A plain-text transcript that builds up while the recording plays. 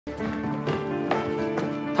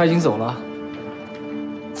他已经走了。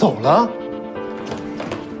走了？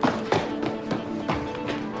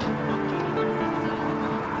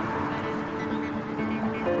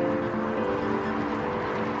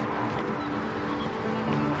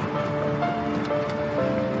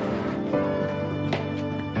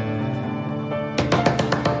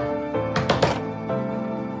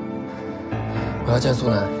我要见苏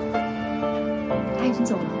南。他已经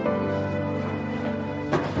走了。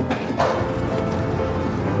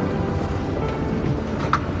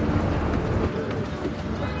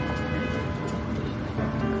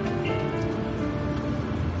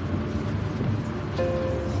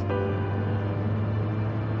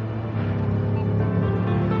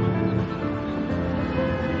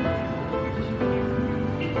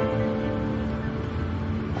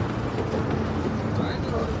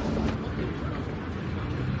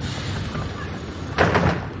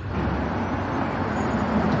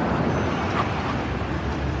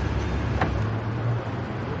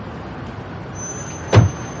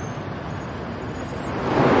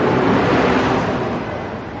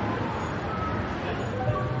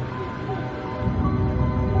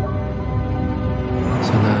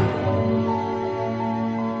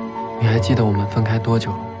 记得我们分开多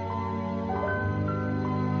久了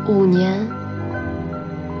？5年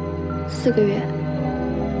4个月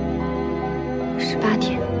18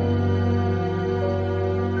天。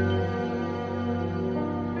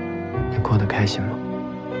你过得开心吗？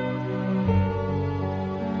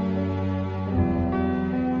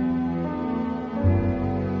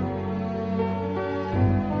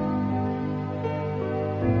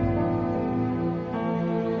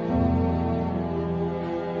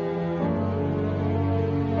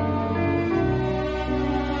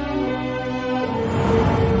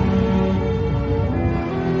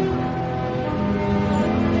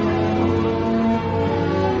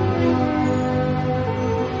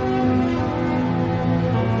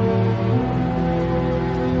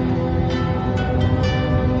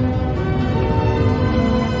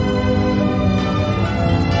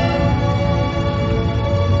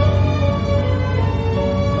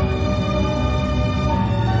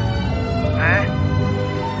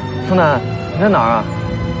苏南，你在哪儿啊？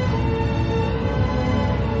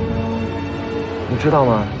你知道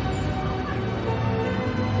吗？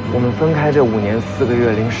我们分开这5年4个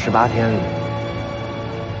月零18天里，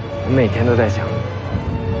我每天都在想你。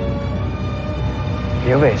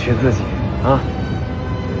别委屈自己啊！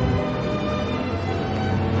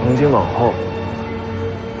从今往后，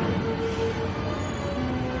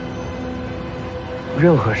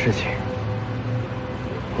任何事情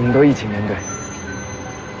我们都一起面对。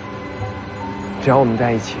 只要我们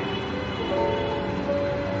在一起，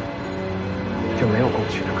就没有过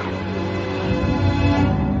不去的坎。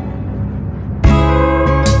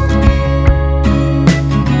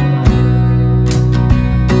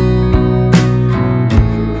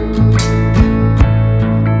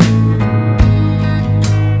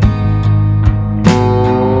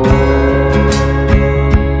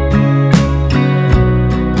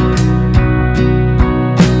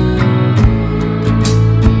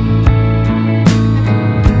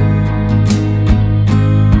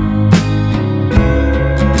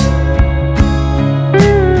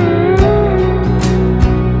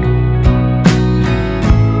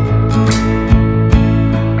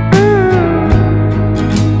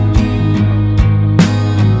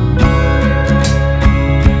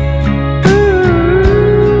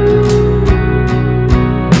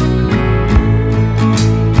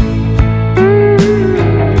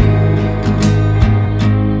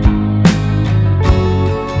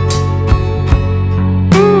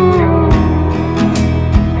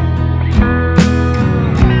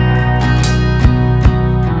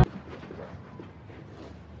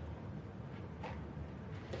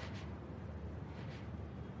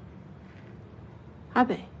阿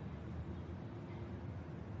北，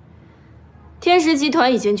天石集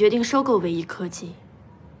团已经决定收购唯一科技。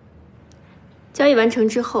交易完成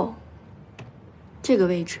之后，这个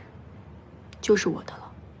位置就是我的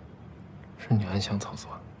了。是你暗箱操作。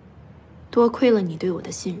多亏了你对我的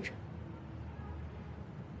信任。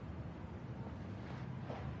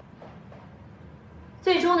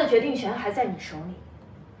最终的决定权还在你手里。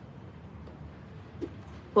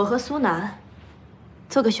我和苏南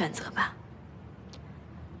做个选择吧。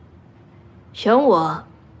 选我，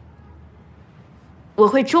我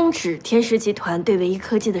会终止天石集团对唯一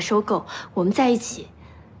科技的收购，我们在一起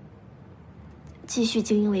继续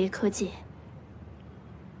经营唯一科技。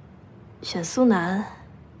选苏南，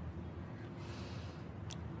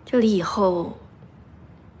这里以后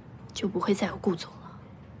就不会再有顾总了。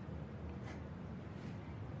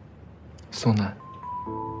宋楠。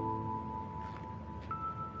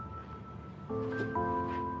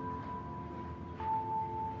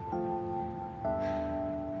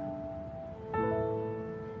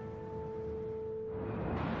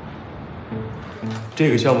这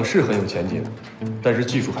个项目是很有前景，但是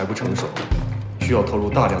技术还不成熟，需要投入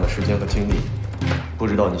大量的时间和精力，不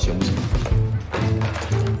知道你行不行？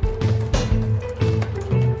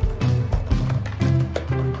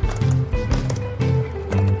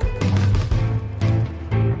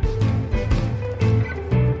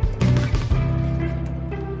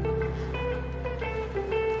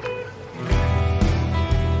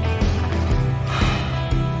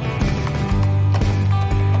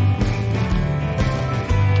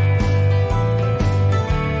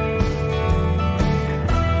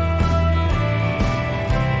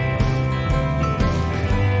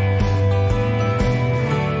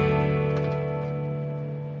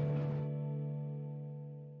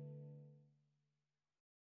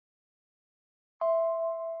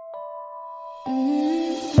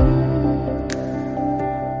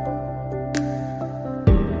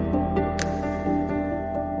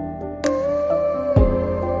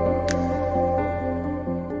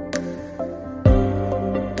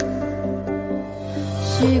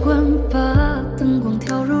习惯把灯光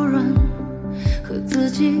调柔软，和自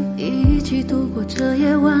己一起度过这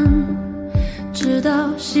夜晚，直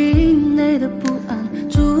到心内的不安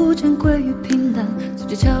逐渐归于平淡，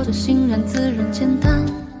嘴角翘着欣然自然简单。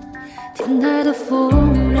天台的风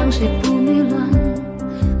让谁不迷乱，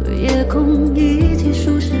和夜空一起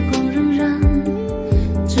数时光荏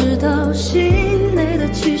苒，直到心内的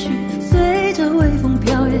期许随着微风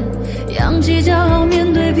飘曳，扬起骄傲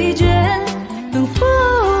面对疲倦。等风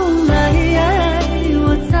来，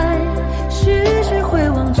我在徐徐回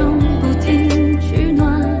望中不停取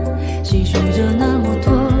暖，细数着那么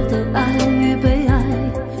多的爱与被爱，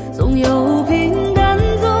总有平淡，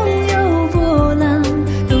总有波澜。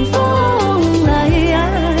等风来，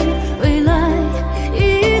未来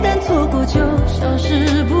一旦错过就消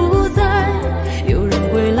失不再，有人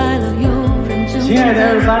归来了，有人正在。亲爱的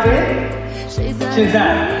everybody，现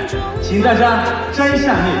在请大家摘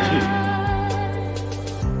下面具。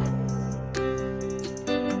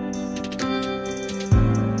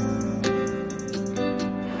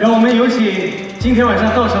让我们有请今天晚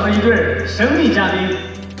上到场的一对神秘嘉宾。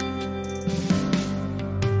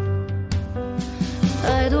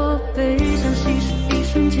太多悲伤稀释一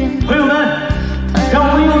瞬间，朋友们，让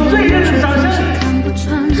我们用最热烈的掌声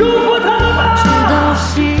祝福他们吧！直到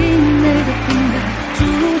心内的平淡逐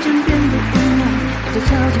渐变得温暖，就朝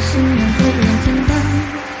着心愿自然简单。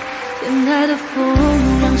天台的风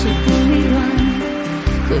让谁不迷乱，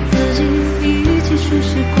和自己一起数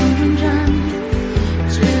时光荏苒。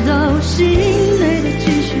直到心内的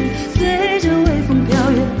期许随着微风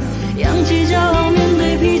飘跃，扬起骄傲面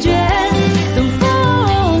对疲倦。等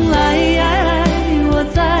风来，我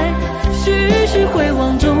在徐徐回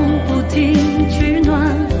望中不停取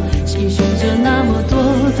暖，细数着那么多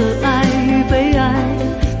的爱与被爱，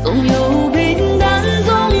总有平淡，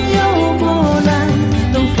总有波澜。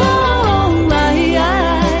等风来，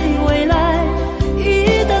未来一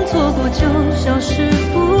旦错过就消失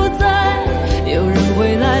不再，有人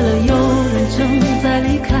回来了，有人正在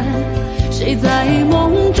离开，谁在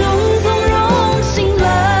梦中